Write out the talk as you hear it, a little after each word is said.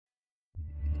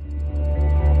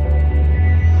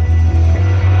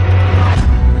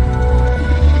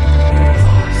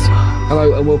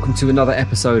and welcome to another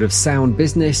episode of Sound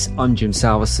Business. I'm Jim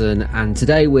Salverson, and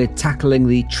today we're tackling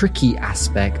the tricky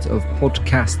aspect of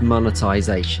podcast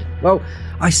monetization. Well,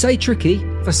 I say tricky,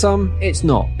 for some it's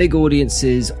not. Big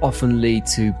audiences often lead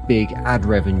to big ad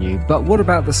revenue, but what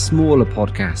about the smaller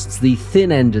podcasts, the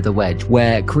thin end of the wedge,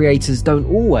 where creators don't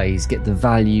always get the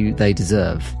value they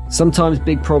deserve? Sometimes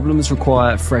big problems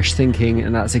require fresh thinking,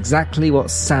 and that's exactly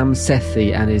what Sam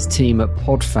Sethi and his team at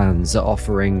Podfans are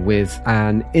offering with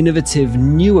an innovative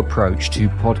new approach to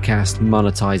podcast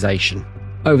monetization.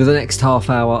 Over the next half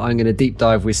hour, I'm going to deep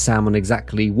dive with Sam on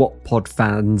exactly what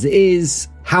Podfans is,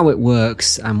 how it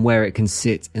works, and where it can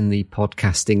sit in the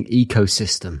podcasting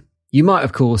ecosystem. You might,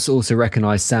 of course, also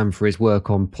recognise Sam for his work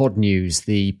on Pod News,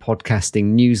 the podcasting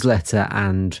newsletter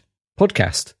and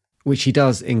podcast, which he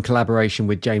does in collaboration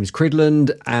with James Cridland,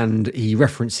 and he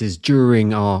references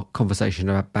during our conversation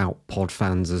about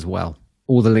Podfans as well.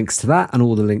 All the links to that and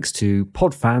all the links to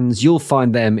Podfans, you'll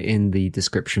find them in the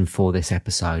description for this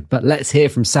episode. But let's hear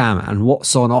from Sam and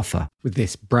what's on offer with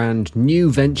this brand new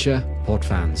venture,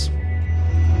 Podfans.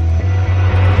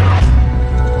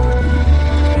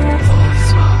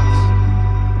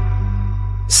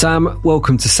 Sam,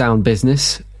 welcome to Sound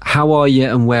Business. How are you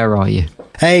and where are you?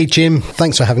 Hey Jim,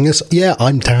 thanks for having us. Yeah,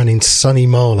 I'm down in sunny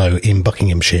Marlow in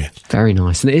Buckinghamshire. Very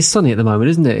nice. And it is sunny at the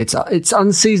moment, isn't it? It's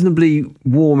unseasonably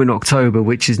warm in October,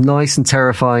 which is nice and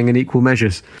terrifying in equal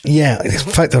measures. Yeah, in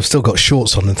fact, I've still got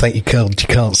shorts on and thank you, Carl, you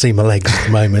can't see my legs at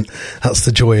the moment. That's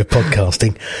the joy of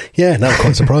podcasting. Yeah, no, I'm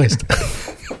quite surprised.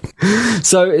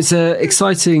 So it's an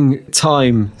exciting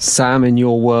time, Sam, in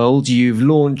your world. You've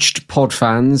launched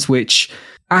Podfans, which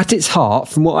at its heart,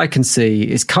 from what I can see,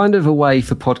 is kind of a way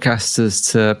for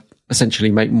podcasters to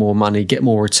essentially make more money, get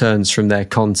more returns from their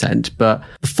content. But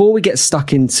before we get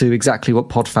stuck into exactly what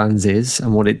Podfans is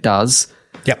and what it does,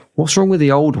 what's wrong with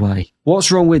the old way? What's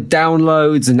wrong with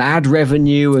downloads and ad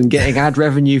revenue and getting ad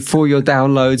revenue for your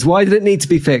downloads? Why did it need to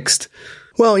be fixed?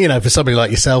 Well, you know, for somebody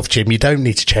like yourself, Jim, you don't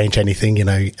need to change anything. You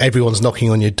know, everyone's knocking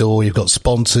on your door. You've got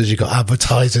sponsors, you've got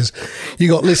advertisers,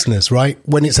 you've got listeners, right?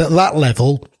 When it's at that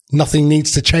level, nothing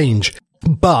needs to change.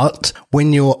 But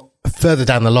when you're further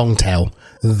down the long tail,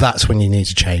 that's when you need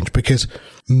to change, because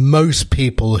most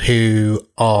people who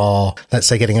are, let's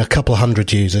say, getting a couple of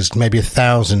hundred users, maybe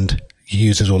 1,000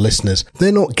 users or listeners,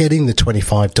 they're not getting the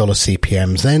 $25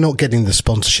 CPMs. They're not getting the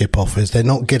sponsorship offers. They're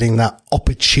not getting that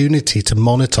opportunity to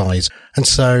monetize. And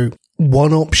so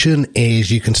one option is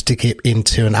you can stick it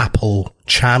into an Apple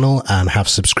channel and have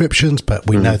subscriptions, but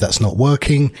we know that's not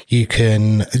working. You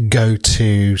can go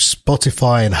to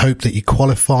Spotify and hope that you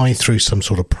qualify through some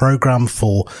sort of program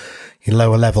for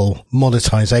lower level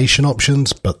monetization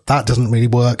options, but that doesn't really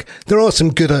work. There are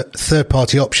some good third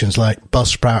party options like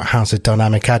Buzzsprout has a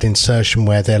dynamic ad insertion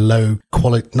where they're low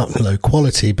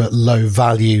quality, but low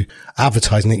value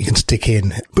advertising that you can stick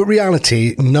in. But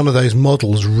reality, none of those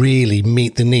models really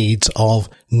meet the needs of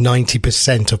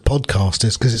 90% of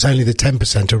podcasters, because it's only the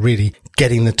 10% are really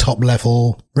getting the top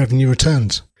level revenue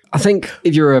returns. I think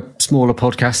if you're a smaller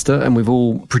podcaster, and we've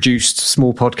all produced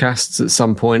small podcasts at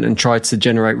some point and tried to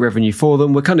generate revenue for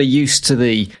them, we're kind of used to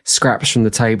the scraps from the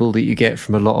table that you get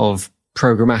from a lot of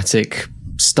programmatic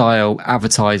style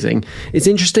advertising. It's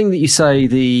interesting that you say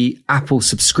the Apple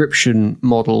subscription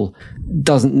model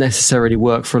doesn't necessarily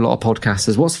work for a lot of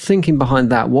podcasters. What's the thinking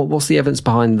behind that? What's the evidence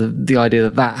behind the idea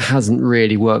that that hasn't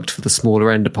really worked for the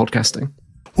smaller end of podcasting?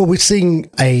 Well, we're seeing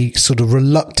a sort of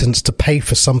reluctance to pay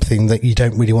for something that you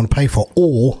don't really want to pay for.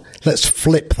 Or let's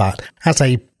flip that. As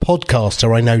a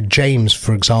podcaster, I know James,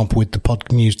 for example, with the Pod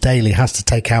News Daily, has to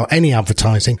take out any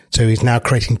advertising. So he's now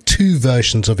creating two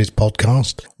versions of his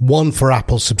podcast, one for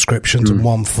Apple subscriptions and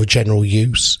one for general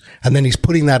use. And then he's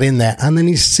putting that in there, and then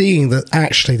he's seeing that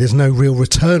actually there's no real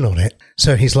return on it.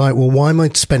 So he's like, well, why am I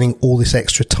spending all this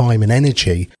extra time and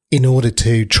energy in order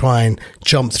to try and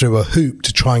jump through a hoop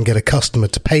to try and get a customer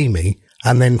to pay me,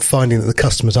 and then finding that the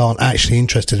customers aren't actually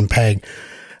interested in paying?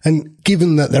 And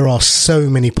given that there are so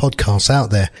many podcasts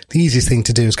out there, the easiest thing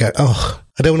to do is go, oh,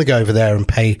 I don't want to go over there and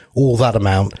pay all that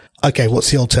amount. Okay, what's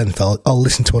the alternative? I'll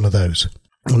listen to one of those.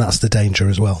 And that's the danger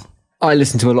as well. I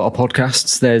listen to a lot of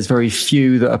podcasts. There's very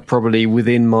few that are probably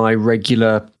within my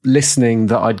regular listening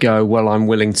that I'd go, well, I'm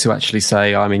willing to actually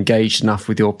say I'm engaged enough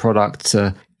with your product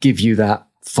to give you that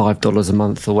 $5 a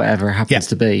month or whatever it happens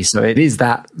to be. So it is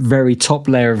that very top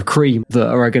layer of cream that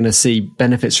are going to see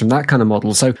benefits from that kind of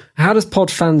model. So how does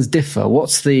Podfans differ?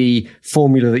 What's the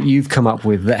formula that you've come up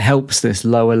with that helps this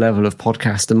lower level of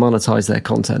podcast to monetize their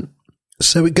content?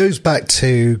 So it goes back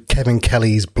to Kevin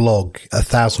Kelly's blog,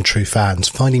 1,000 True Fans,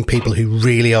 finding people who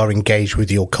really are engaged with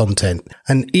your content.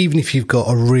 And even if you've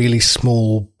got a really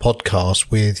small podcast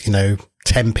with,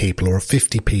 10 people or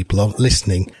 50 people are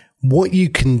listening, what you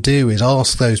can do is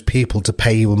ask those people to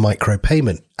pay you a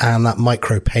micropayment. And that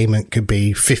micropayment could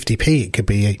be 50p, it could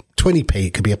be 20p,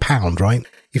 it could be £1, right?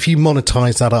 If you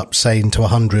monetize that up, say, into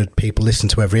 100 people listen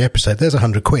to every episode, there's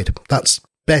 100 quid. That's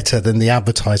better than the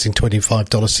advertising $25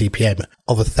 CPM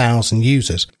of 1,000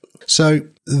 users. So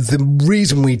the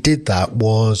reason we did that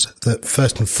was that,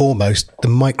 first and foremost, the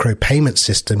micropayment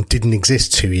system didn't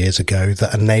exist 2 years ago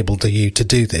that enabled you to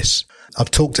do this. I've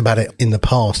talked about it in the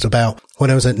past about when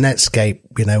I was at Netscape,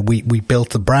 we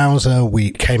built the browser,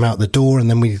 we came out the door, and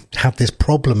then we had this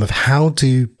problem of how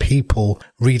do people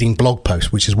reading blog posts,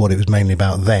 which is what it was mainly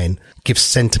about then, give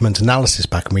sentiment analysis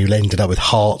back. And we ended up with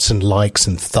hearts and likes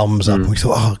and thumbs up. And we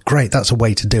thought, oh, great, that's a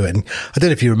way to do it. And I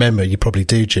don't know if you remember, you probably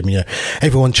do, Jim,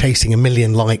 everyone chasing 1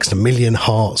 million likes and 1 million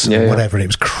hearts and whatever. And it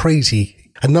was crazy.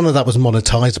 And none of that was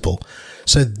monetizable.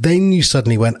 So then you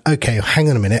suddenly went, okay, hang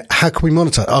on a minute. How can we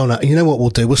monetize? Oh, no, you know what we'll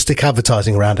do? We'll stick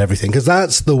advertising around everything because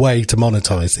that's the way to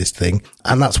monetize this thing.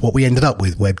 And that's what we ended up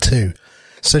with Web 2.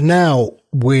 So now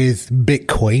with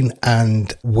Bitcoin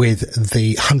and with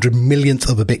the 100 millionth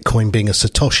of a Bitcoin being a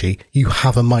Satoshi, you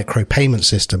have a micropayment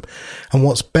system. And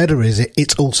what's better is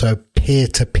it's also a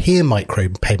peer-to-peer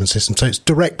micropayment system. So it's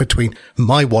direct between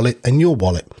my wallet and your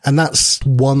wallet. And that's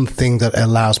one thing that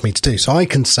allows me to do. So I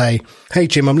can say, hey,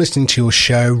 Jim, I'm listening to your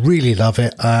show, really love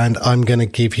it, and I'm going to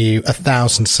give you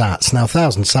 1,000 sats. Now,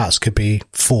 1,000 sats could be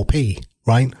 4p.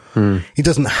 Right? It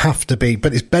doesn't have to be,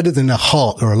 but it's better than a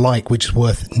heart or a like, which is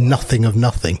worth nothing of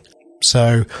nothing.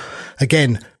 So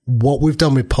again, what we've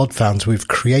done with Podfans, we've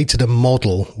created a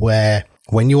model where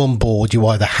when you onboard, you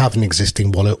either have an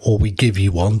existing wallet or we give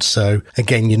you one. So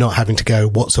again, you're not having to go,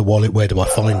 what's a wallet? Where do I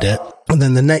find it? And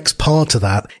then the next part of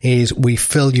that is we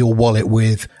fill your wallet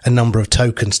with a number of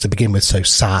tokens to begin with. So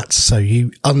sats. So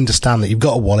you understand that you've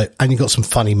got a wallet and you've got some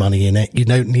funny money in it. You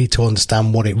don't need to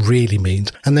understand what it really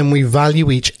means. And then we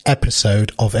value each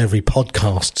episode of every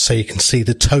podcast. So you can see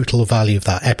the total value of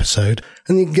that episode.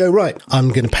 And you can go, right, I'm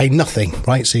going to pay nothing,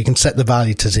 right? So you can set the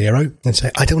value to 0 and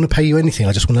say, I don't want to pay you anything.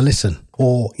 I just want to listen.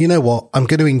 Or, you know what? I'm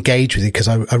going to engage with you because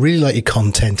I really like your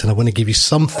content and I want to give you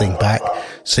something back.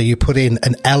 So you put in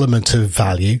an element of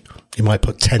value. You might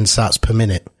put 10 sats per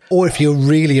minute. Or if you're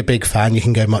really a big fan, you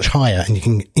can go much higher and you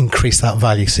can increase that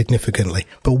value significantly.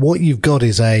 But what you've got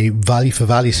is a value for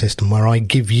value system where I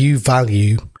give you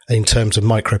value in terms of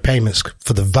micropayments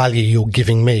for the value you're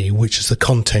giving me, which is the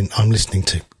content I'm listening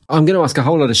to. I'm going to ask a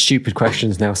whole lot of stupid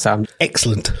questions now, Sam.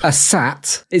 Excellent. A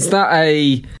sat, is that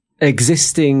a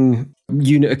existing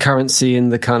unit of currency in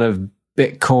the kind of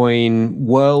Bitcoin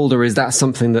world, or is that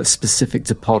something that's specific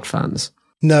to Podfans?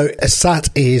 No, a sat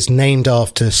is named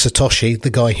after Satoshi, the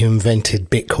guy who invented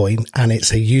Bitcoin, and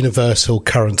it's a universal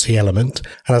currency element.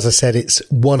 And as I said, it's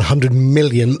 100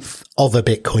 millionth of a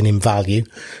Bitcoin in value.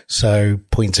 So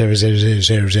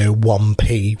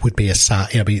 0.00001p would be a sat.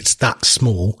 It's that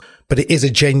small, but it is a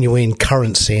genuine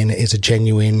currency and it is a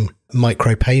genuine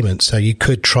micropayment. So you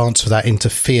could transfer that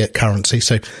into fiat currency.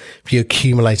 So if you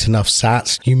accumulate enough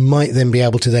sats, you might then be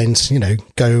able to then,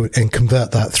 go and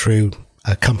convert that through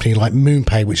a company like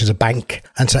MoonPay, which is a bank,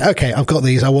 and say, okay, I've got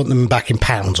these. I want them back in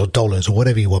pounds or dollars or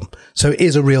whatever you want. So it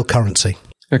is a real currency.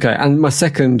 Okay. And my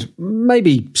second,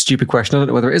 maybe stupid question, I don't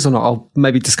know whether it is or not. I'll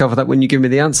maybe discover that when you give me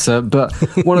the answer. But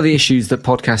one of the issues that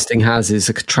podcasting has is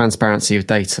a transparency of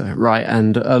data, right?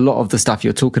 And a lot of the stuff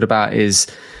you're talking about is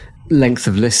length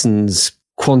of listens,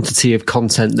 quantity of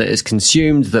content that is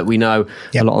consumed, that we know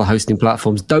a lot of the hosting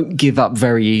platforms don't give up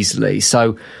very easily.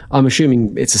 So I'm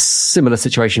assuming it's a similar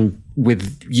situation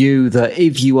with you, that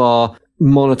if you are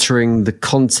monitoring the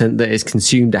content that is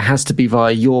consumed, it has to be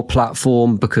via your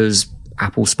platform because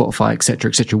Apple, Spotify, et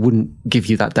cetera, wouldn't give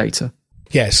you that data.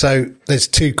 Yeah, so there's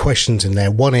two questions in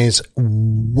there. One is,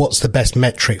 what's the best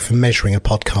metric for measuring a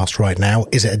podcast right now?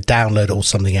 Is it a download or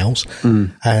something else?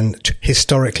 And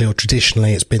historically or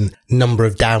traditionally, it's been number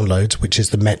of downloads, which is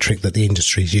the metric that the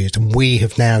industry's used. And we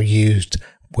have now used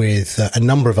with a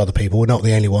number of other people. We're not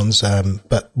the only ones,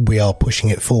 but we are pushing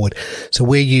it forward. So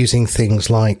we're using things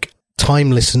like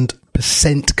time listened,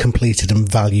 percent completed and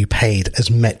value paid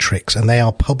as metrics, and they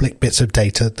are public bits of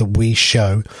data that we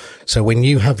show. So when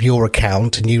you have your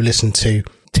account and you listen to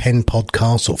 10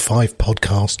 podcasts or 5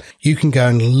 podcasts, you can go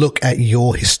and look at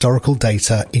your historical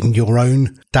data in your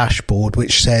own dashboard,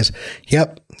 which says,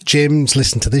 yep, Jim's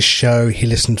listened to this show. He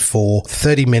listened for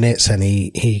 30 minutes and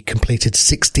he completed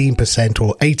 16%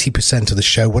 or 80% of the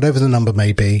show, whatever the number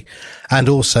may be. And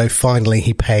also finally,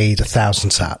 he paid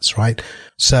 1,000 sats, right?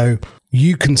 So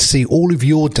you can see all of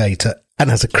your data And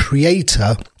as a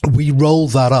creator, we roll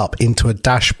that up into a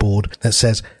dashboard that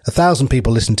says 1,000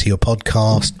 people listen to your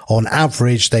podcast. On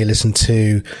average, they listen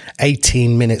to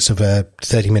 18 minutes of a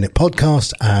 30-minute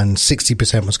podcast and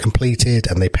 60% was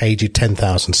completed and they paid you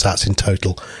 10,000 sats in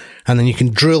total. And then you can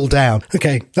drill down.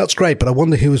 Okay, that's great, but I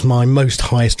wonder who was my most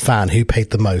highest fan, who paid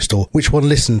the most, or which one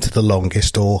listened to the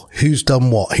longest, or who's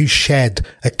done what, who shared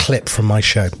a clip from my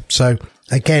show. So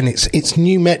again, it's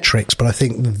new metrics, but I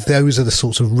think those are the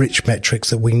sorts of rich metrics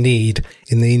that we need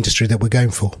in the industry that we're going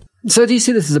for. So do you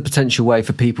see this as a potential way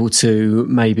for people to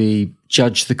maybe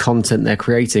judge the content they're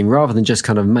creating rather than just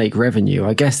kind of make revenue?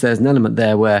 I guess there's an element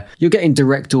there where you're getting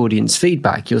direct audience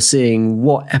feedback. You're seeing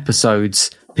what episodes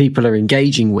people are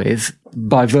engaging with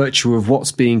by virtue of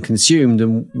what's being consumed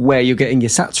and where you're getting your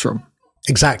sats from.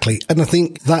 Exactly. And I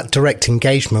think that direct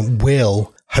engagement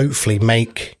will hopefully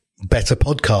make better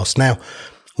podcasts. Now,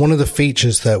 one of the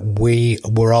features that we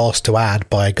were asked to add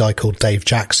by a guy called Dave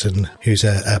Jackson, who's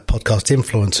a podcast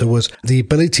influencer, was the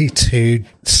ability to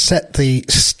set the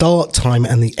start time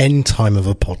and the end time of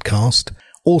a podcast,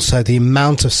 also the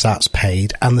amount of sats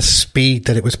paid and the speed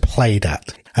that it was played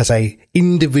at as a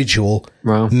individual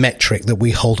metric that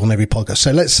we hold on every podcast.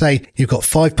 So let's say you've got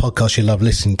 5 podcasts you love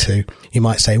listening to. You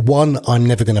might say, one, I'm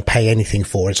never going to pay anything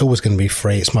for. It's always going to be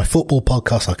free. It's my football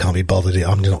podcast. I can't be bothered.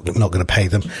 I'm not going to pay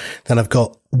them. Then I've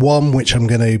got one which I'm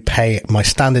going to pay my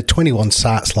standard 21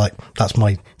 sats. Like that's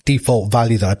my default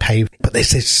value that I pay. But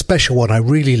there's this special one I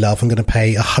really love. I'm going to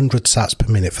pay 100 sats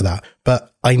per minute for that.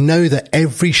 But I know that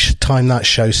every time that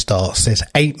show starts, there's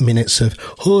 8 minutes of,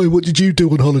 hi, what did you do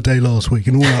on holiday last week?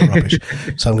 And all that rubbish.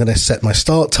 So I'm going to set my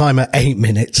start time at 8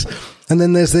 minutes. And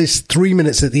then there's this 3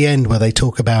 minutes at the end where they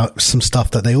talk about some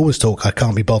stuff that they always talk. I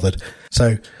can't be bothered.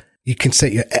 So you can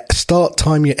set your start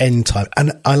time, your end time.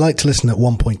 And I like to listen at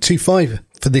 1.25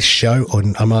 for this show, or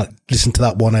I might listen to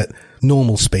that one at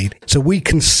normal speed. So we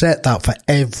can set that for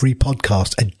every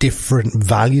podcast, a different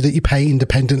value that you pay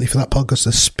independently for that podcast,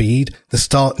 the speed, the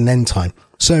start and end time.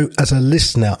 So as a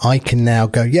listener, I can now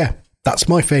go, yeah, that's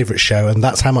my favorite show and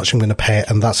that's how much I'm going to pay it.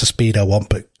 And that's the speed I want,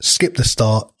 but skip the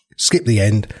start, skip the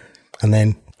end, and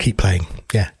then keep playing.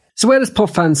 Yeah. So where does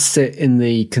Podfans sit in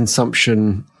the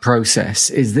consumption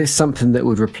process? Is this something that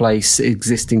would replace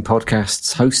existing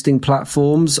podcasts hosting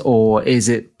platforms, or is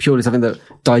it purely something that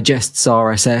digests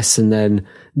RSS and then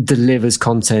delivers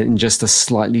content in just a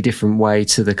slightly different way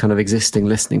to the kind of existing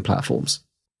listening platforms?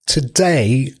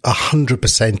 Today,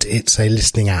 100% it's a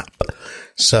listening app.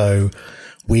 So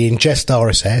we ingest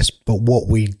RSS, but what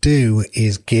we do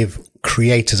is give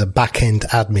creators a back-end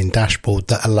admin dashboard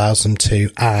that allows them to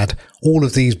add all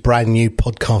of these brand new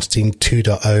podcasting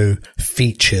 2.0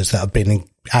 features that have been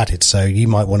added. So you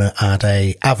might want to add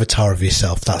a avatar of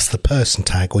yourself. That's the person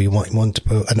tag. Or you might want to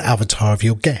put an avatar of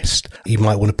your guest. You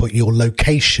might want to put your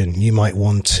location. You might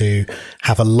want to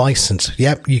have a license.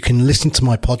 Yep. You can listen to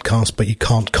my podcast, but you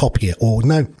can't copy it. Or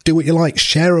no, do what you like.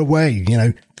 Share away,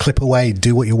 clip away,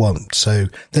 do what you want. So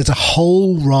there's a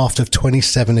whole raft of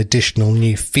 27 additional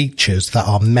new features that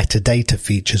are metadata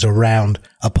features around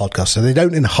a podcast. So they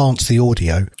don't enhance the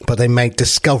audio, but they make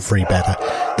discovery better.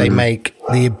 They make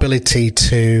the ability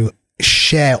to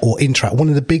share or interact. One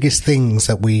of the biggest things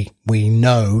that we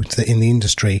know that in the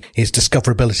industry is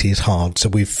discoverability is hard. So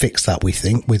we've fixed that, we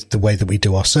think, with the way that we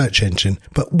do our search engine.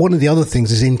 But one of the other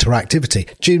things is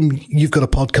interactivity. Jim, you've got a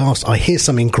podcast. I hear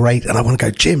something great and I want to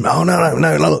go, Jim, oh,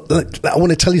 no, look, I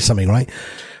want to tell you something, right?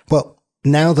 Well,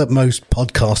 now that most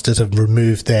podcasters have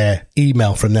removed their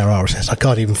email from their RSS, I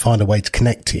can't even find a way to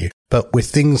connect to you. But with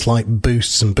things like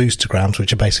boosts and boostergrams,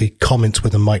 which are basically comments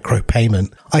with a micro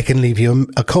payment, I can leave you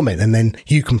a comment and then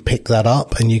you can pick that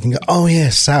up and you can go, oh yeah,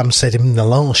 Sam said in the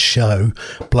last show,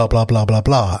 blah, blah, blah, blah,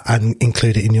 blah, and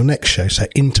include it in your next show. So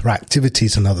interactivity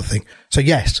is another thing. So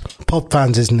yes,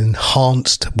 Podfans is an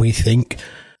enhanced, we think,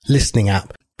 listening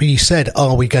app. But you said,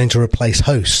 are we going to replace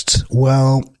hosts?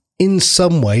 Well, in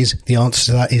some ways, the answer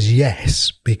to that is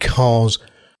yes, because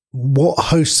what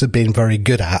hosts have been very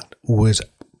good at was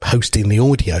hosting the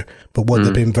audio, but what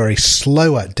they've been very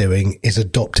slow at doing is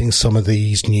adopting some of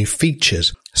these new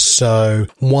features. So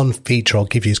one feature I'll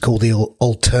give you is called the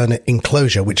alternate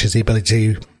enclosure, which is the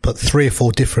ability to put 3 or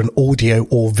 4 different audio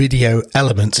or video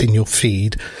elements in your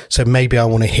feed. So maybe I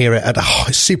want to hear it at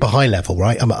a super high level,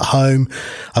 right? I'm at home,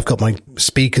 I've got my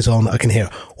speakers on, I can hear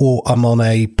it. Or I'm on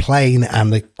a plane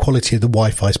and the quality of the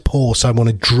Wi-Fi is poor, so I want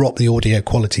to drop the audio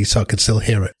quality so I can still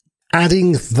hear it.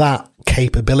 Adding that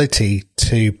capability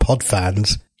to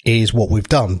Podfans is what we've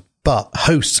done, but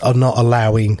hosts are not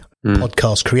allowing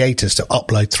podcast creators to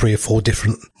upload 3 or 4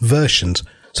 different versions.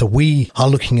 So we are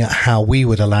looking at how we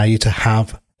would allow you to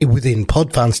have within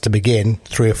Podfans to begin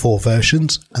 3 or 4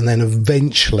 versions, and then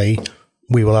eventually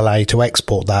we will allow you to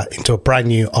export that into a brand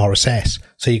new RSS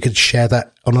so you could share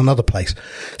that on another place.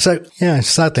 So, yeah,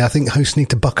 sadly, I think hosts need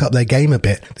to buck up their game a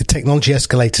bit. The technology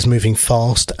escalator is moving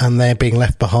fast and they're being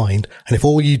left behind. And if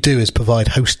all you do is provide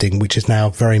hosting, which is now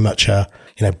very much a,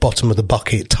 bottom of the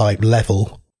bucket type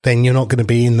level, then you're not going to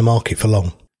be in the market for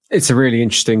long. It's a really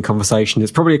interesting conversation.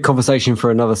 It's probably a conversation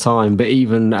for another time, but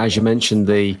even as you mentioned,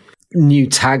 the new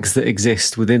tags that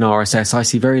exist within RSS, I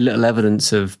see very little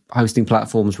evidence of hosting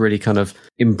platforms really kind of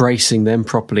embracing them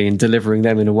properly and delivering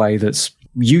them in a way that's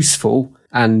useful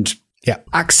and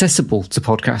accessible to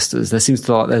podcasters. There seems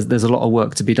to like there's a lot of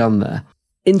work to be done there.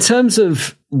 In terms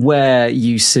of where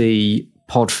you see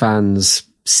Podfans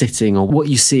sitting or what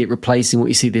you see it replacing, what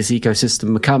you see this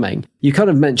ecosystem becoming, you kind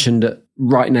of mentioned that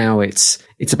right now it's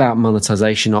about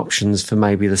monetization options for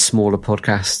maybe the smaller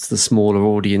podcasts, the smaller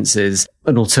audiences,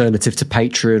 an alternative to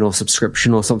Patreon or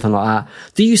subscription or something like that.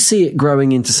 Do you see it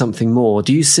growing into something more?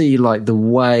 Do you see like the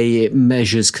way it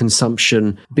measures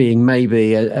consumption being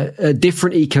maybe a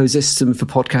different ecosystem for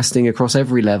podcasting across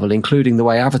every level, including the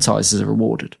way advertisers are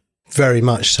rewarded? Very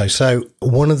much so. So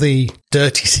one of the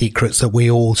dirty secrets that we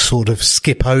all sort of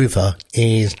skip over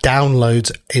is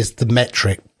downloads is the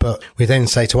metric. But we then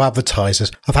say to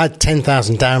advertisers, I've had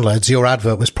 10,000 downloads. Your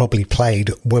advert was probably played,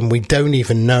 when we don't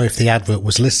even know if the advert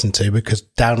was listened to, because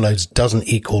downloads doesn't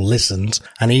equal listens.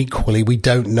 And equally, we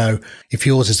don't know if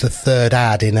yours is the third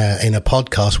ad in a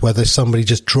podcast, whether somebody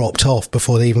just dropped off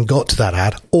before they even got to that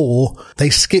ad or they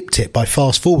skipped it by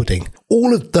fast forwarding.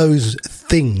 All of those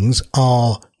things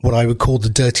are what I would call the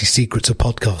dirty secrets of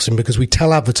podcasting, because we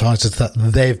tell advertisers that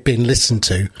they've been listened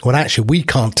to when actually we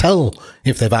can't tell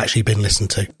if they've actually been listened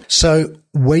to. So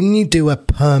when you do a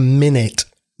per minute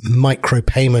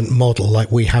micropayment model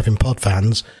like we have in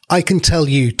Podfans, I can tell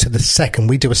you to the second.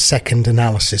 We do a second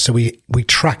analysis. So we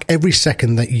track every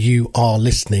second that you are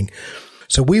listening.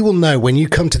 So we will know when you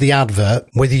come to the advert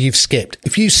whether you've skipped.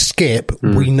 If you skip,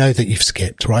 we know that you've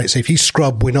skipped, right? So if you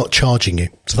scrub, we're not charging you.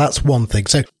 So that's one thing.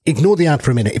 So ignore the ad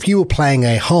for a minute. If you were playing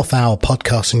a half-hour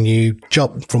podcast and you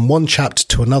jumped from one chapter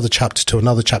to another chapter to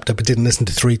another chapter but didn't listen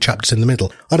to 3 chapters in the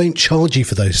middle, I don't charge you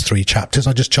for those 3 chapters.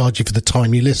 I just charge you for the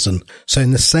time you listen. So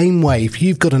in the same way, if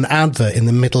you've got an advert in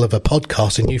the middle of a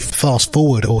podcast and you fast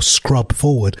forward or scrub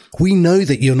forward, we know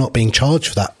that you're not being charged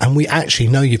for that. And we actually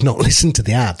know you've not listened to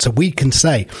the ad. So we can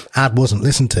say ad wasn't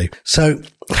listened to. So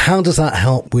how does that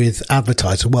help with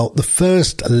advertisers? Well, the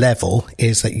first level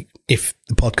is that if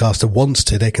the podcaster wants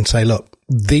to, they can say, look,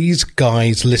 these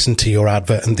guys listened to your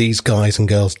advert and these guys and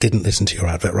girls didn't listen to your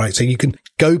advert, right? So you can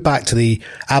go back to the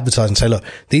advertiser and say, look,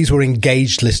 these were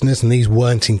engaged listeners and these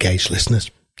weren't engaged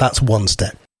listeners. That's one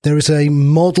step. There is a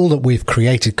model that we've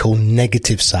created called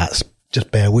negative sats. Just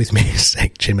bear with me a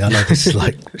sec, Jimmy. I know this is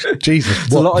like, Jesus.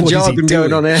 There's a lot of jargon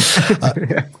going on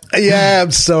here. Yeah,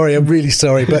 I'm sorry. I'm really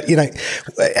sorry. But,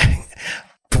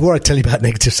 before I tell you about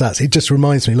negative sats, it just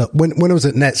reminds me, look, when I was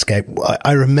at Netscape,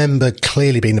 I remember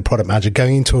clearly being the product manager,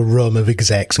 going into a room of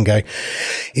execs and going,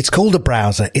 it's called a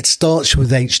browser. It starts with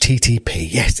HTTP.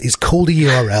 Yes, it's called a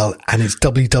URL and it's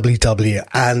www.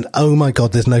 And oh my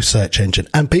God, there's no search engine.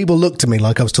 And people looked at me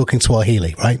like I was talking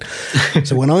Swahili, right?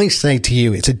 So when I say to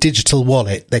you, it's a digital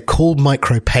wallet, they're called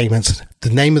micropayments. The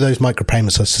name of those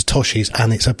micropayments are Satoshis,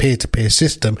 and it's a peer-to-peer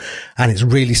system, and it's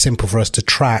really simple for us to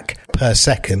track per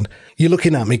second. You're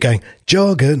looking at me going,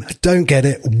 jargon, I don't get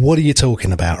it. What are you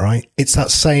talking about, right? It's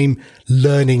that same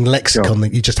learning lexicon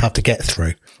that you just have to get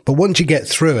through. But once you get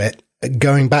through it,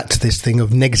 going back to this thing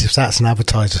of negative sats and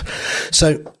advertisers.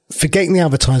 So forgetting the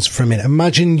advertiser for a minute,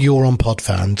 imagine you're on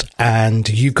Podfans and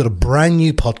you've got a brand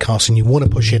new podcast and you want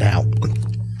to push it out.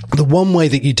 The one way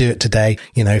that you do it today,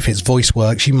 if it's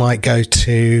VoiceWorks, you might go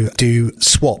to do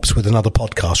swaps with another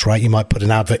podcast, right? You might put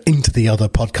an advert into the other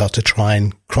podcast to try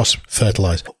and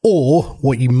cross-fertilize. Or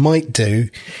what you might do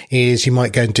is you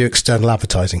might go and do external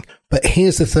advertising. But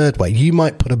here's the third way. You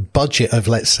might put a budget of,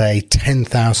 let's say,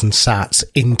 10,000 sats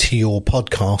into your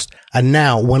podcast. And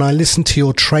now when I listen to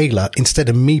your trailer, instead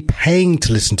of me paying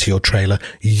to listen to your trailer,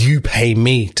 you pay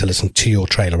me to listen to your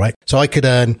trailer, right? So I could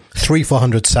earn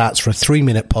 300-400 sats for a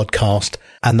 3-minute podcast.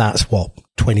 And that's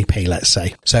 20p, let's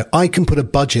say. So I can put a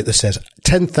budget that says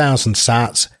 10,000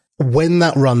 sats. When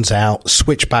that runs out,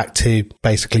 switch back to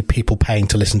basically people paying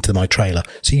to listen to my trailer.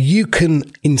 So you can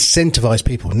incentivize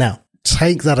people. Now,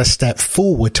 take that a step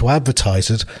forward to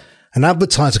advertisers. An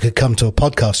advertiser could come to a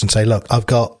podcast and say, look, I've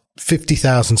got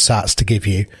 50,000 sats to give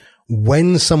you.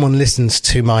 When someone listens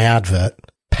to my advert,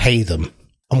 pay them.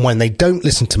 And when they don't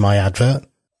listen to my advert,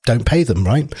 don't pay them,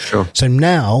 right? Sure. So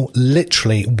now,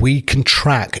 literally, we can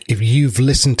track if you've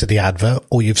listened to the advert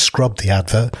or you've scrubbed the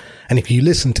advert. And if you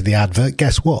listen to the advert,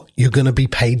 guess what? You're going to be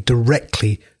paid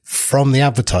directly from the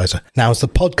advertiser. Now, as the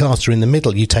podcaster in the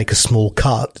middle, you take a small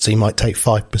cut. So you might take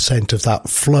 5% of that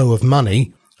flow of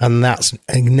money, and that's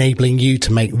enabling you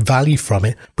to make value from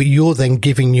it. But you're then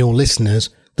giving your listeners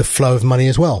the flow of money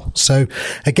as well. So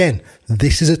again,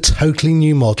 this is a totally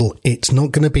new model. It's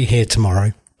not going to be here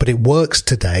tomorrow, but it works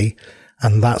today,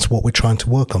 and that's what we're trying to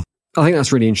work on. I think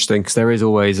that's really interesting because there is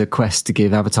always a quest to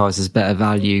give advertisers better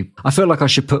value. I feel like I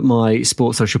should put my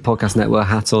Sports Social Podcast Network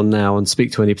hat on now and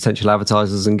speak to any potential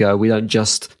advertisers and go, we don't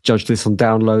just judge this on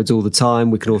downloads all the time.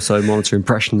 We can also monitor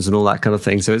impressions and all that kind of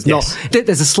thing. So it's not,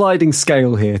 there's a sliding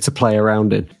scale here to play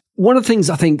around in. One of the things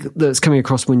I think that's coming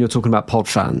across when you're talking about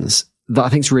Podfans that I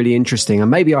think is really interesting, and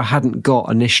maybe I hadn't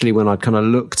got initially when I'd kind of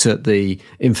looked at the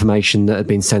information that had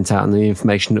been sent out and the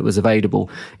information that was available,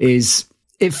 is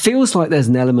it feels like there's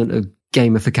an element of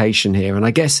gamification here. And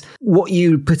I guess what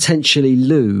you potentially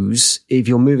lose if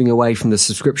you're moving away from the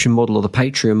subscription model or the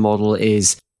Patreon model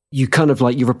is you kind of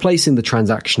like, you're replacing the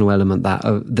transactional element that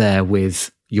there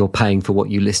with you're paying for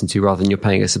what you listen to rather than you're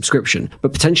paying a subscription.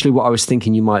 But potentially what I was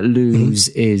thinking you might lose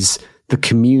is the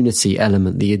community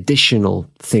element, the additional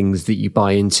things that you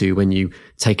buy into when you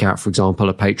take out, for example,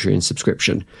 a Patreon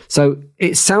subscription. So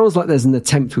it sounds like there's an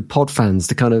attempt with Podfans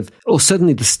to kind of, or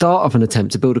certainly the start of an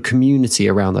attempt to build a community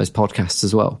around those podcasts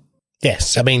as well.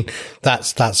 Yes. I mean,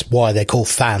 that's why they're called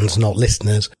fans, not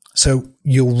listeners. So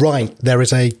you're right. There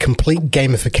is a complete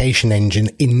gamification engine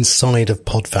inside of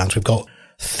Podfans. We've got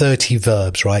 30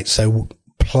 verbs, right? So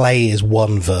play is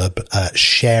one verb,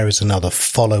 share is another,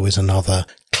 follow is another,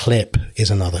 clip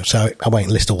is another. So I won't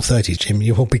list all 30, Jim.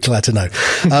 You will be glad to know.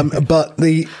 But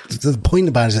the point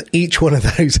about it is that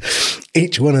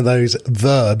each one of those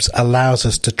verbs allows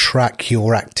us to track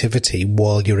your activity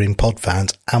while you're in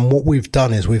Podfans. And what we've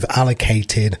done is we've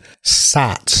allocated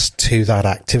sats to that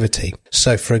activity.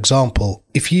 So for example,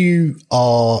 if you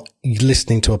are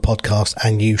listening to a podcast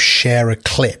and you share a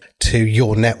clip to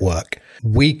your network,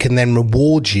 we can then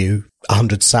reward you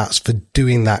 100 sats for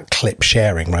doing that clip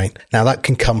sharing, right? Now that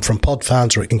can come from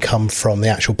Podfans or it can come from the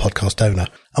actual podcast owner.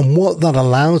 And what that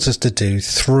allows us to do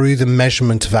through the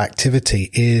measurement of activity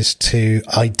is to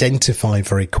identify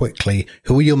very quickly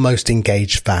who are your most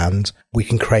engaged fans. We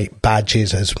can create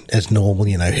badges as normal,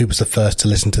 you know, who was the first to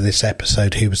listen to this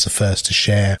episode, who was the first to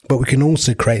share. But we can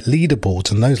also create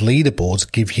leaderboards, and those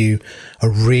leaderboards give you a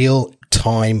real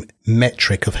time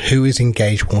metric of who is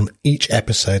engaged on each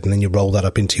episode, and then you roll that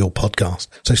up into your podcast.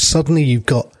 So suddenly you've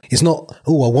got, it's not,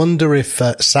 oh, I wonder if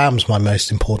Sam's my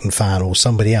most important fan or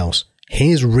somebody else.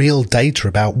 Here's real data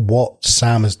about what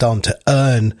Sam has done to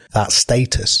earn that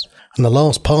status. And the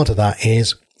last part of that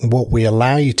is what we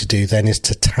allow you to do then is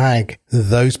to tag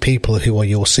those people who are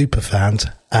your super fans.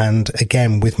 And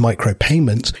again, with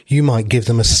micropayments, you might give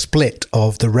them a split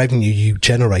of the revenue you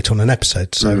generate on an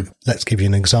episode. So let's give you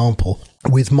an example.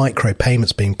 With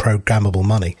micropayments being programmable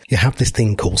money, you have this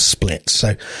thing called splits.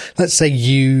 So let's say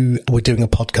you were doing a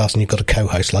podcast and you've got a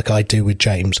co-host like I do with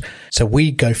James. So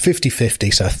we go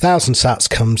 50-50. So 1,000 sats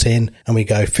comes in and we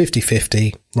go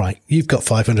 50-50. Right. You've got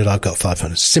 500. I've got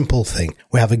 500. Simple thing.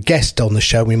 We have a guest on the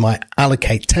show. We might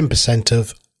allocate 10%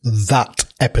 of that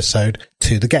episode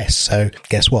to the guests. So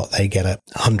guess what? They get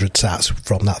 100 sats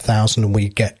from that 1,000 and we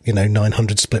get,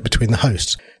 900 split between the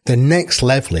hosts. The next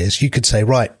level is you could say,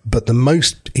 right, but the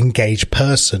most engaged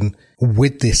person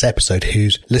with this episode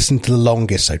who's listened to the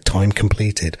longest, so time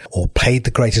completed, or paid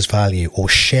the greatest value, or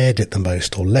shared it the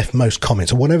most, or left most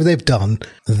comments, or whatever they've done,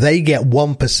 they get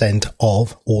 1%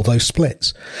 of all those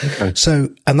splits. Okay. So,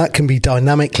 and that can be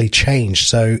dynamically changed.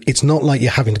 So it's not like you're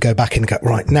having to go back and go,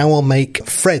 right, now I'll make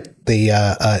Fred the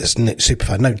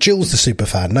superfan. No, Jill's the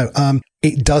superfan. No,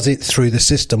 it does it through the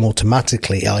system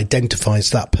automatically. It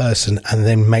identifies that person and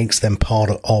then makes them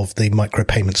part of the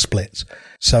micropayment splits.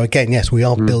 So again, yes, we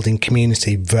are building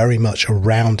community very much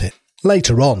around it.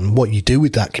 Later on, what you do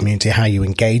with that community, how you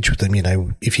engage with them,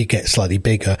 if you get slightly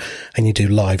bigger and you do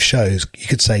live shows, you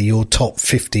could say your top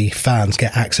 50 fans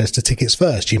get access to tickets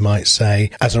first. You might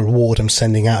say, as a reward, I'm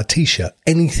sending out a t-shirt.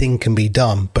 Anything can be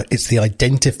done, but it's the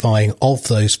identifying of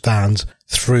those fans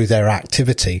through their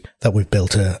activity that we've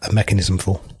built a mechanism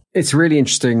for. It's a really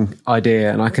interesting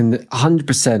idea, and I can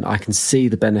 100% I can see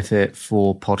the benefit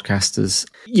for podcasters.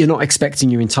 You're not expecting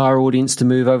your entire audience to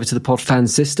move over to the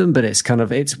Podfans system, but it's kind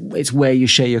of it's where you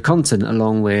share your content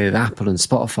along with Apple and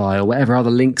Spotify or whatever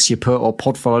other links you put, or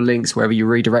Podfollow links, wherever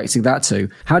you're redirecting that to.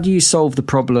 How do you solve the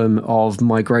problem of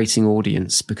migrating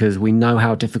audience? Because we know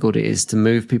how difficult it is to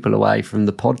move people away from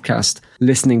the podcast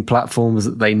listening platforms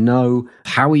that they know.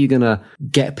 How are you going to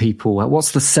get people?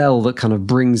 What's the sell that kind of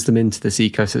brings them into this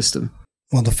ecosystem?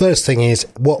 Well, the first thing is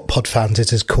what Podfans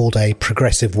is called a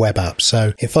progressive web app.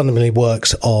 So it fundamentally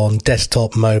works on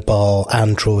desktop, mobile,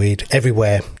 Android,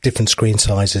 everywhere, different screen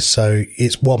sizes. So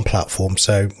it's one platform.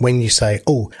 So when you say,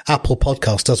 oh, Apple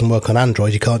Podcast doesn't work on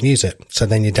Android, you can't use it. So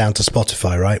then you're down to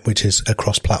Spotify, right? Which is a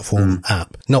cross-platform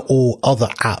app. Not all other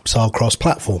apps are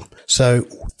cross-platform. So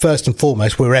first and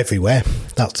foremost, we're everywhere.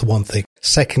 That's the one thing.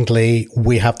 Secondly,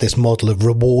 we have this model of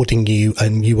rewarding you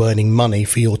and you earning money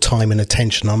for your time and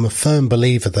attention. I'm a firm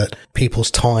believer that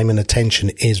people's time and attention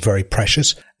is very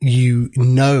precious. You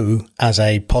know, as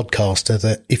a podcaster,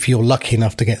 that if you're lucky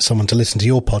enough to get someone to listen to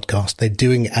your podcast, they're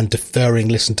doing and deferring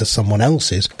listen to someone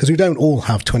else's, because we don't all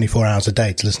have 24 hours a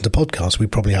day to listen to podcasts. We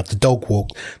probably have the dog walk,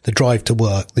 the drive to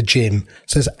work, the gym.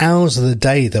 So there's hours of the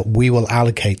day that we will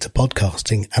allocate to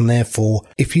podcasting. And therefore,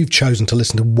 if you've chosen to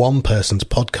listen to one person's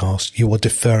podcast, you are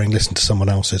deferring listen to someone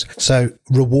else's. So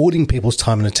rewarding people's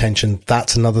time and attention,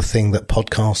 that's another thing that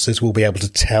podcasters will be able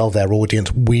to tell their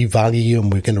audience, we value you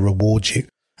and we're going to reward you.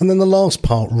 And then the last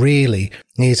part really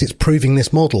is it's proving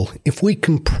this model. If we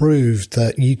can prove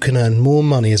that you can earn more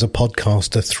money as a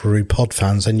podcaster through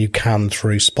Podfans than you can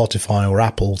through Spotify or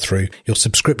Apple, through your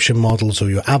subscription models or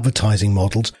your advertising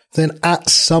models, then at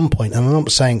some point, and I'm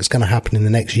not saying it's going to happen in the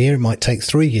next year, it might take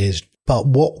 3 years, but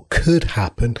what could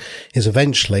happen is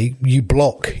eventually you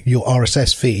block your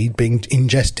RSS feed being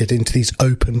ingested into these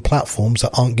open platforms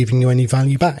that aren't giving you any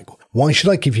value back. Why should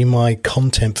I give you my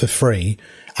content for free,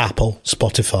 Apple,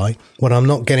 Spotify, when I'm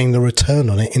not getting the return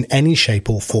on it in any shape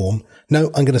or form? No,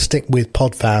 I'm going to stick with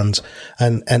Podfans.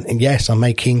 And yes, I'm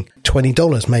making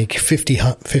 $20, make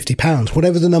 £50,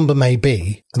 whatever the number may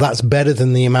be. That's better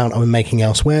than the amount I'm making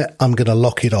elsewhere. I'm going to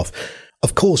lock it off.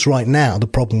 Of course, right now, the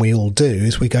problem we all do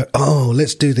is we go, oh,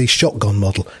 let's do the shotgun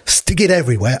model. Stick it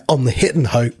everywhere on the hit and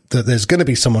hope that there's going to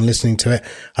be someone listening to it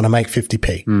and I make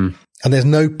 50p. And there's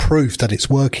no proof that it's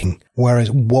working.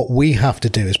 Whereas what we have to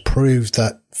do is prove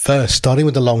that first, starting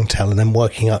with the long tail and then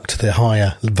working up to the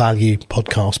higher value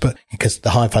podcast. But because the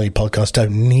high value podcasts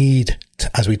don't need to,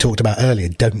 as we talked about earlier,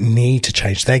 don't need to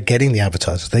change. They're getting the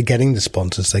advertisers, they're getting the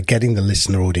sponsors, they're getting the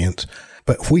listener audience.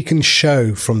 But if we can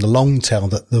show from the long tail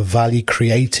that the value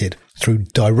created through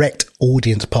direct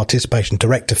audience participation,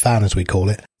 direct to fan, as we call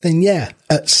it, then yeah,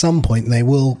 at some point they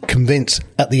will convince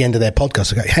at the end of their podcast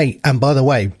to go, hey, and by the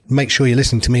way, make sure you're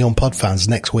listening to me on Podfans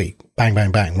next week. Bang,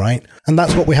 bang, bang, right? And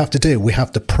that's what we have to do. We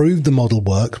have to prove the model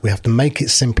works. We have to make it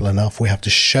simple enough. We have to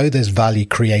show there's value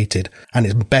created and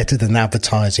it's better than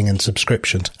advertising and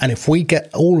subscriptions. And if we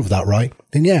get all of that right,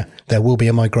 then yeah, there will be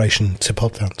a migration to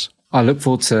Podfans. I look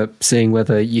forward to seeing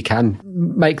whether you can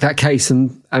make that case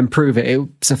and prove it.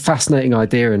 It's a fascinating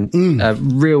idea and a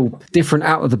real different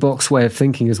out of the box way of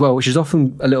thinking as well, which is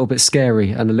often a little bit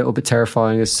scary and a little bit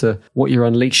terrifying as to what you're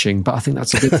unleashing. But I think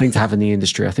that's a good thing to have in the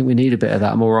industry. I think we need a bit of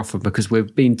that more often because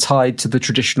we've been tied to the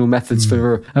traditional methods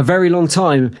for a very long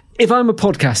time. If I'm a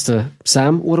podcaster,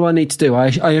 Sam, what do I need to do?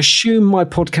 I assume my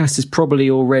podcast is probably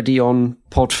already on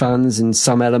Podfans in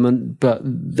some element, but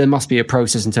there must be a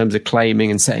process in terms of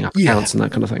claiming and setting up accounts and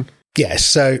that kind of thing. Yes,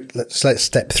 so let's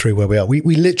step through where we are. We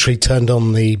literally turned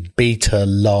on the beta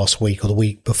last week or the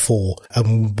week before.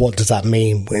 And what does that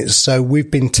mean? So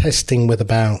we've been testing with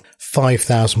about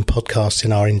 5,000 podcasts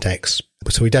in our index.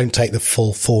 So we don't take the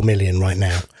full 4 million right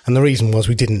now. And the reason was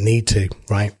we didn't need to,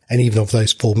 right? And even of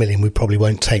those 4 million, we probably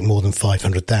won't take more than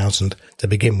 500,000 to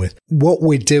begin with. What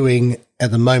we're doing at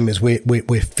the moment is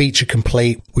we're feature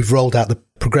complete. We've rolled out the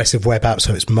progressive web app,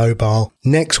 so it's mobile.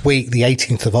 Next week, the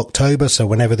 18th of October, so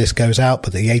whenever this goes out,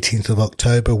 but the 18th of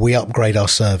October, we upgrade our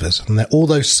servers. And all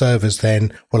those servers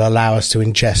then will allow us to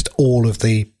ingest all of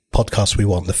the podcasts we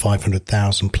want, the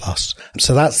 500,000 plus.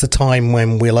 So that's the time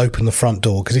when we'll open the front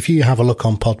door. Because if you have a look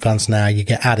on Podfans now, you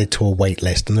get added to a wait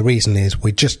list. And the reason is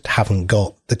we just haven't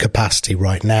got the capacity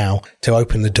right now to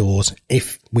open the doors.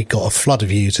 If we got a flood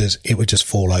of users, it would just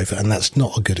fall over. And that's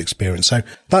not a good experience. So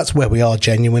that's where we are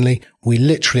genuinely. We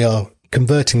literally are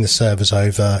converting the servers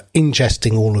over,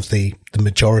 ingesting all of the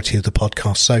majority of the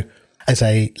podcasts. So as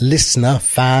a listener,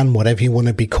 fan, whatever you want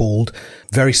to be called,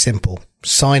 very simple.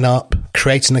 sign up,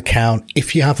 create an account.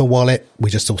 If you have a wallet, we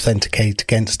just authenticate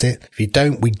against it. If you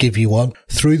don't, we give you one.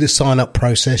 Through the sign up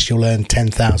process, you'll earn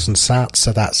 10,000 sats.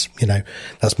 So that's,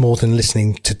 that's more than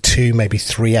listening to 2, maybe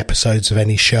 3 episodes of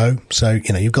any show. So,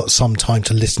 you've got some time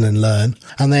to listen and learn.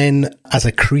 And then as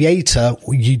a creator,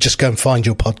 you just go and find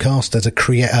your podcast. There's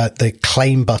the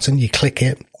claim button. You click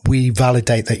it. We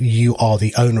validate that you are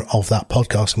the owner of that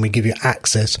podcast, and we give you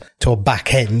access to a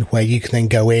back end where you can then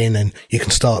go in and you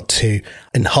can start to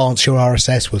enhance your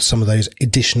RSS with some of those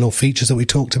additional features that we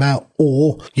talked about,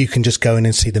 or you can just go in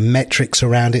and see the metrics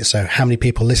around it. So how many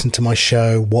people listen to my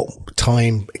show, what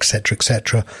time, etc.,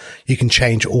 etc. You can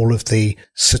change all of the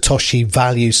Satoshi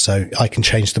values. So I can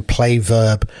change the play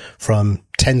verb from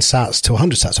 10 sats to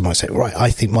 100 sats. I might say, right, I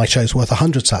think my show's worth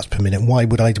 100 sats per minute. Why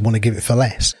would I want to give it for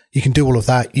less? You can do all of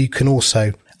that. You can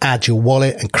also add your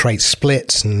wallet and create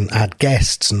splits and add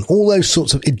guests and all those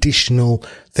sorts of additional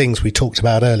things we talked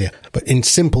about earlier. But in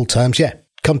simple terms,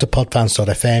 come to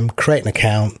podfans.fm, create an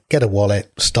account, get a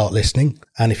wallet, start listening.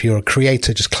 And if you're a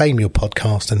creator, just claim your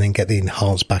podcast and then get the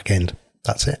enhanced back end.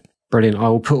 That's it. Brilliant. I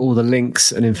will put all the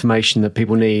links and information that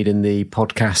people need in the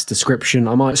podcast description.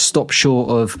 I might stop short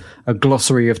of a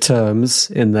glossary of terms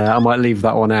in there. I might leave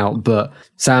that one out. But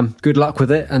Sam, good luck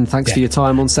with it. And thanks for your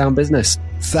time on Sound Business.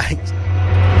 Thanks.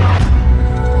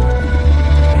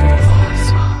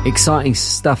 Exciting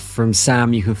stuff from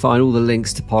Sam. You can find all the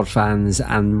links to Podfans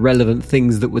and relevant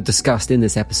things that were discussed in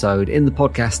this episode in the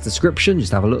podcast description.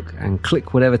 Just have a look and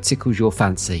click whatever tickles your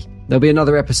fancy. There'll be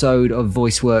another episode of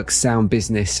VoiceWorks Sound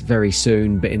Business very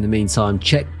soon, but in the meantime,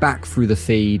 check back through the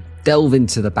feed, delve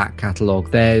into the back catalogue.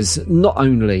 There's not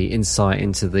only insight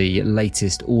into the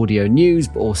latest audio news,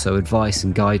 but also advice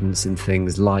and guidance in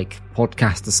things like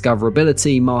podcast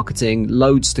discoverability, marketing,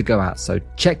 loads to go at. So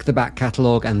check the back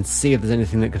catalogue and see if there's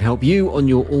anything that can help you on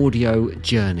your audio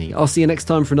journey. I'll see you next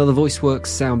time for another VoiceWorks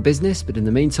Sound Business. But in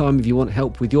the meantime, if you want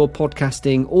help with your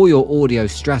podcasting or your audio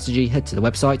strategy, head to the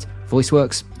website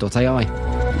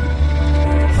voiceworks.ai.